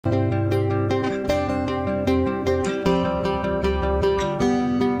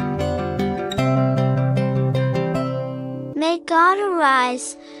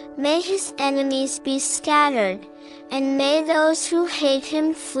arise, may his enemies be scattered, and may those who hate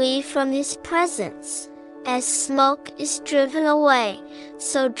him flee from his presence. As smoke is driven away,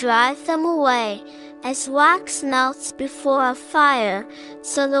 so drive them away. As wax melts before a fire,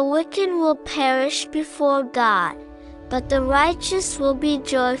 so the wicked will perish before God. But the righteous will be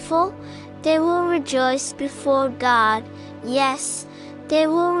joyful, they will rejoice before God. Yes, they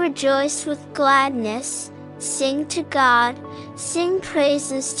will rejoice with gladness. Sing to God, sing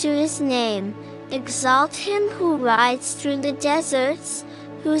praises to his name. Exalt him who rides through the deserts,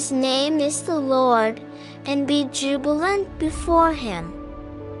 whose name is the Lord, and be jubilant before him.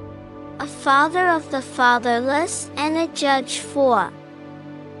 A father of the fatherless and a judge for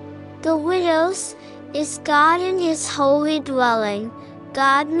the widows is God in his holy dwelling.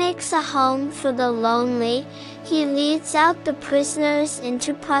 God makes a home for the lonely. He leads out the prisoners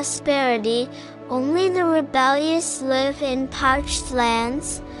into prosperity. Only the rebellious live in parched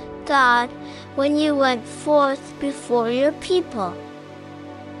lands. God, when you went forth before your people,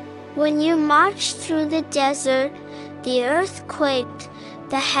 when you marched through the desert, the earth quaked.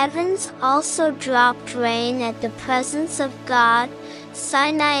 The heavens also dropped rain at the presence of God.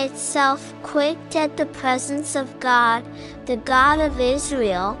 Sinai itself quaked at the presence of God, the God of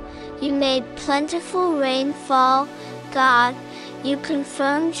Israel. You made plentiful rainfall. God, you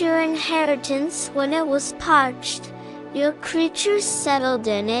confirmed your inheritance when it was parched. Your creatures settled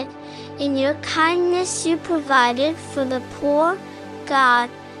in it. In your kindness you provided for the poor. God,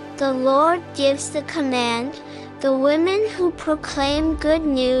 the Lord gives the command. The women who proclaim good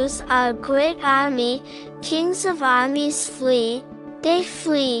news are a great army. Kings of armies flee, they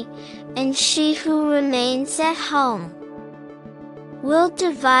flee, and she who remains at home will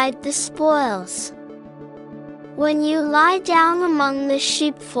divide the spoils. When you lie down among the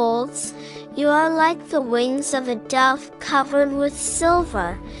sheepfolds, you are like the wings of a dove covered with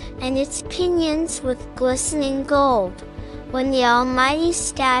silver, and its pinions with glistening gold, when the Almighty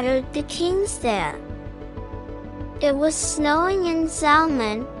scattered the kings there. It was snowing in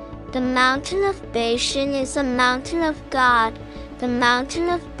Zalman. The mountain of Bashan is a mountain of God. The mountain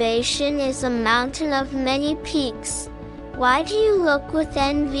of Bashan is a mountain of many peaks. Why do you look with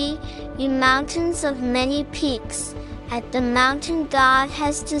envy, you mountains of many peaks, at the mountain God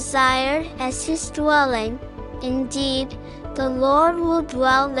has desired as his dwelling? Indeed, the Lord will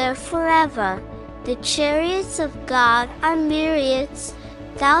dwell there forever. The chariots of God are myriads,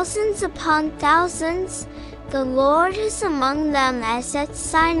 thousands upon thousands. The Lord is among them as at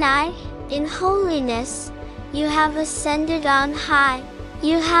Sinai. In holiness, you have ascended on high.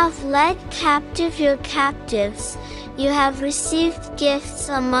 You have led captive your captives. You have received gifts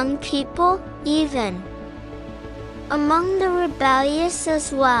among people, even among the rebellious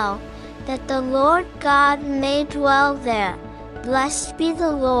as well, that the Lord God may dwell there. Blessed be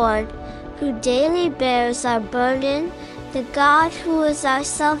the Lord, who daily bears our burden, the God who is our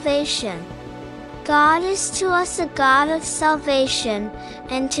salvation. God is to us a God of salvation,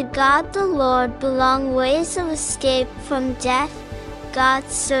 and to God the Lord belong ways of escape from death. God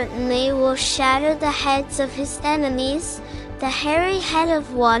certainly will shatter the heads of his enemies, the hairy head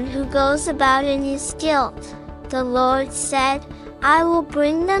of one who goes about in his guilt. The Lord said, I will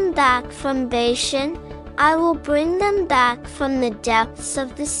bring them back from Bashan, I will bring them back from the depths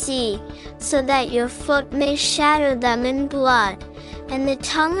of the sea, so that your foot may shatter them in blood, and the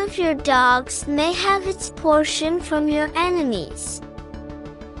tongue of your dogs may have its portion from your enemies.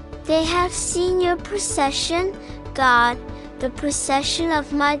 They have seen your procession, God, the procession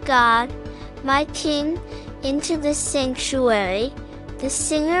of my God, my King, into the sanctuary. The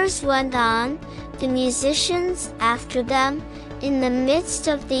singers went on, the musicians after them, in the midst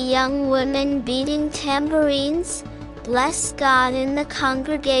of the young women beating tambourines. Bless God in the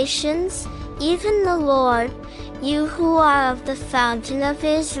congregations, even the Lord, you who are of the fountain of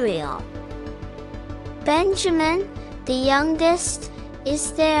Israel. Benjamin, the youngest,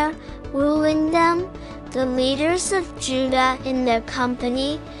 is there, ruling them, the leaders of Judah in their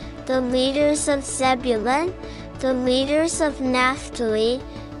company, the leaders of Zebulun, the leaders of Naphtali.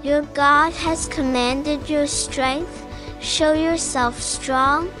 Your God has commanded your strength. Show yourself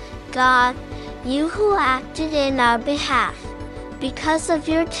strong, God, you who acted in our behalf. Because of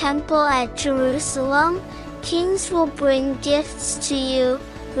your temple at Jerusalem, kings will bring gifts to you.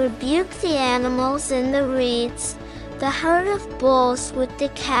 Rebuke the animals in the reeds, the herd of bulls with the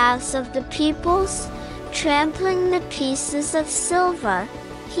calves of the peoples, trampling the pieces of silver.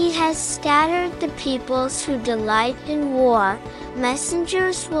 He has scattered the peoples who delight in war.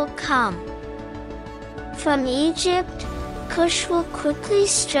 Messengers will come from Egypt. Cush will quickly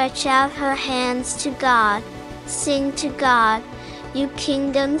stretch out her hands to God. Sing to God, you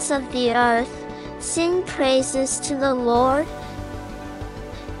kingdoms of the earth, sing praises to the Lord.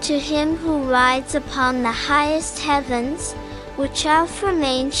 To him who rides upon the highest heavens, which are from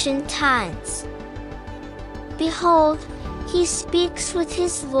ancient times. Behold, he speaks with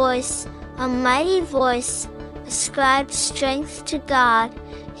his voice, a mighty voice, ascribes strength to God.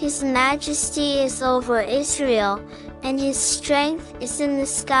 His majesty is over Israel, and his strength is in the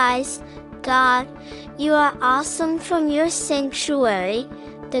skies. God, you are awesome from your sanctuary.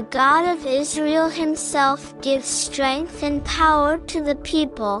 The God of Israel himself gives strength and power to the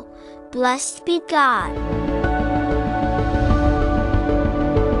people. Blessed be God.